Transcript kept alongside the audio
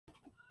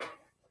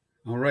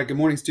All right, good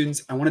morning,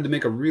 students. I wanted to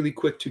make a really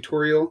quick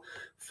tutorial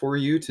for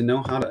you to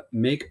know how to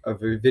make a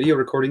video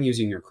recording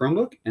using your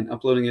Chromebook and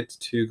uploading it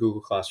to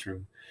Google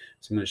Classroom.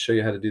 So I'm going to show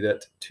you how to do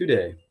that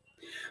today.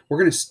 We're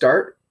going to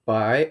start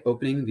by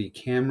opening the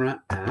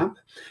camera app.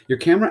 Your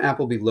camera app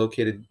will be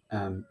located,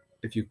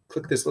 if you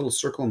click this little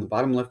circle in the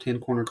bottom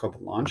left-hand corner called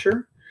the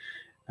launcher,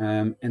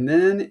 and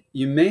then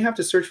you may have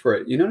to search for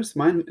it. You notice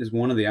mine is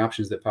one of the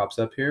options that pops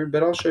up here,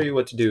 but I'll show you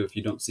what to do if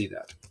you don't see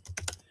that.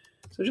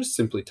 So just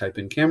simply type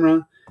in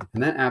camera,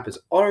 and that app is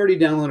already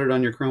downloaded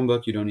on your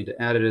Chromebook. You don't need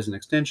to add it as an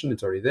extension.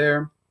 It's already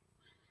there.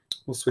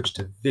 We'll switch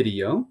to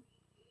video,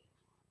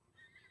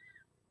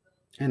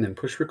 and then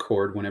push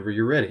record whenever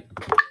you're ready.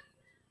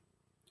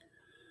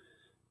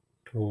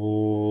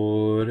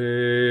 Do,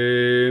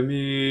 re,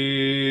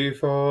 mi,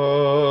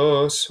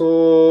 fa,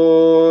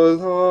 sol,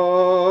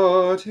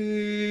 la,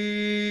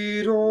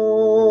 ti,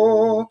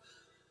 do,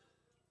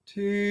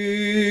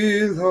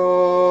 ti,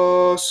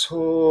 la,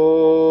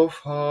 so,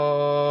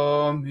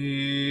 fa,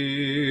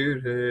 mi,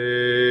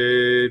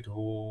 re, do.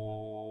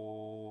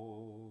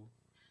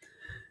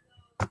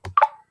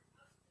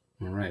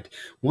 All right.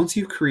 Once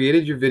you've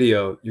created your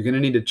video, you're going to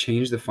need to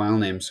change the file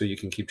name so you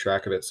can keep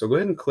track of it. So go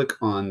ahead and click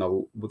on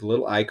the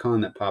little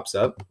icon that pops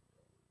up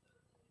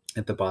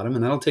at the bottom,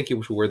 and that'll take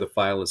you to where the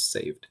file is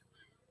saved.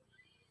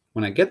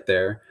 When I get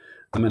there,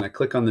 I'm going to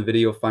click on the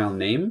video file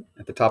name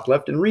at the top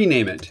left and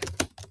rename it.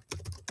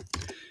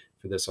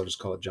 For this, I'll just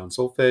call it John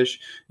Solfish.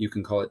 You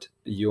can call it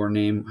your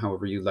name,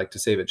 however you'd like to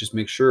save it. Just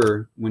make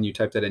sure when you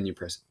type that in, you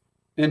press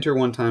enter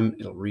one time,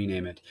 it'll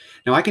rename it.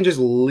 Now I can just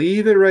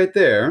leave it right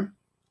there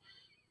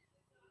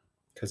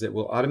because it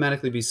will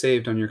automatically be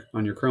saved on your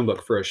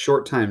Chromebook for a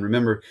short time.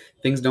 Remember,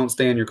 things don't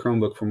stay on your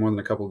Chromebook for more than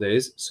a couple of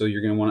days, so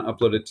you're going to want to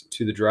upload it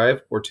to the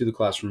drive or to the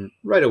classroom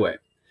right away.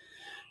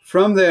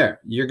 From there,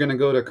 you're going to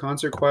go to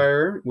concert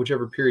choir,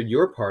 whichever period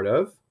you're part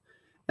of,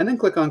 and then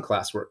click on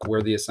classwork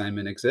where the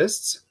assignment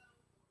exists.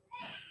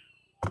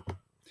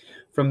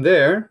 From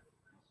there,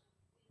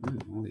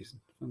 all these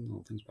fun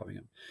little things popping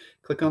up.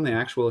 Click on the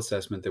actual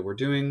assessment that we're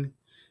doing,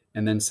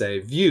 and then say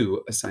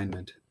View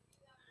Assignment.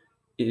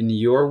 In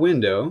your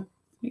window,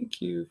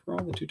 thank you for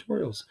all the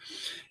tutorials.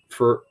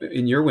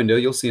 In your window,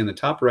 you'll see in the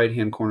top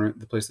right-hand corner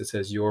the place that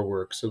says Your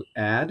Work. So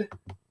add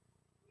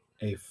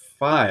a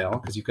file,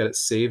 because you've got it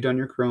saved on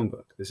your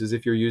Chromebook. This is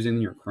if you're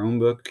using your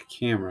Chromebook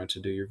camera to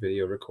do your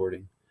video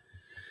recording.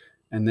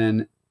 And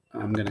then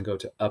I'm going to go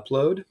to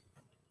Upload,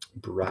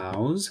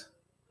 Browse,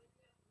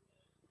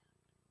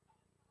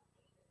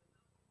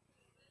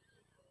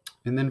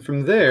 and then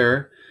from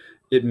there,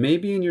 it may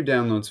be in your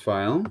downloads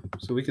file,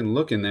 so we can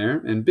look in there,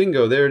 and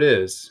bingo, there it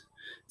is.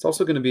 It's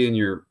also going to be in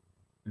your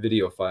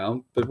video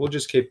file, but we'll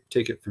just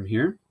take it from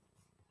here.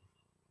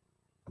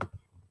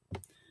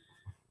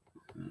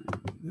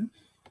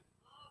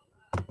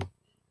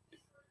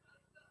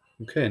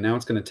 Okay, now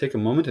it's going to take a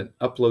moment and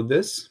upload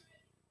this.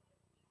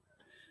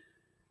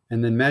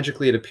 And then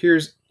magically it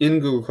appears in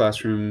Google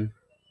Classroom.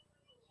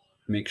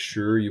 Make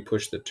sure you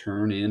push the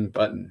Turn In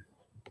button.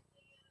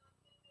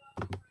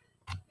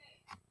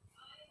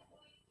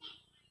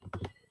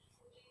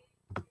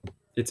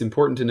 It's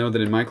important to know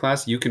that in my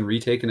class, you can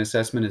retake an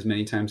assessment as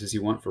many times as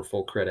you want for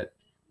full credit.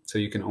 So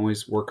you can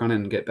always work on it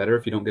and get better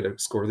if you don't get a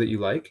score that you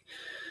like.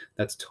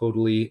 That's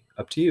totally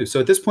up to you.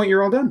 So at this point,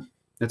 you're all done.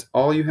 That's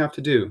all you have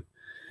to do.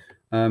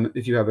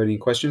 If you have any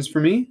questions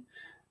for me,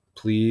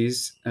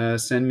 please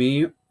send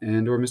me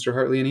and or Mr.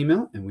 Hartley an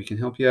email, and we can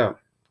help you out.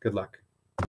 Good luck.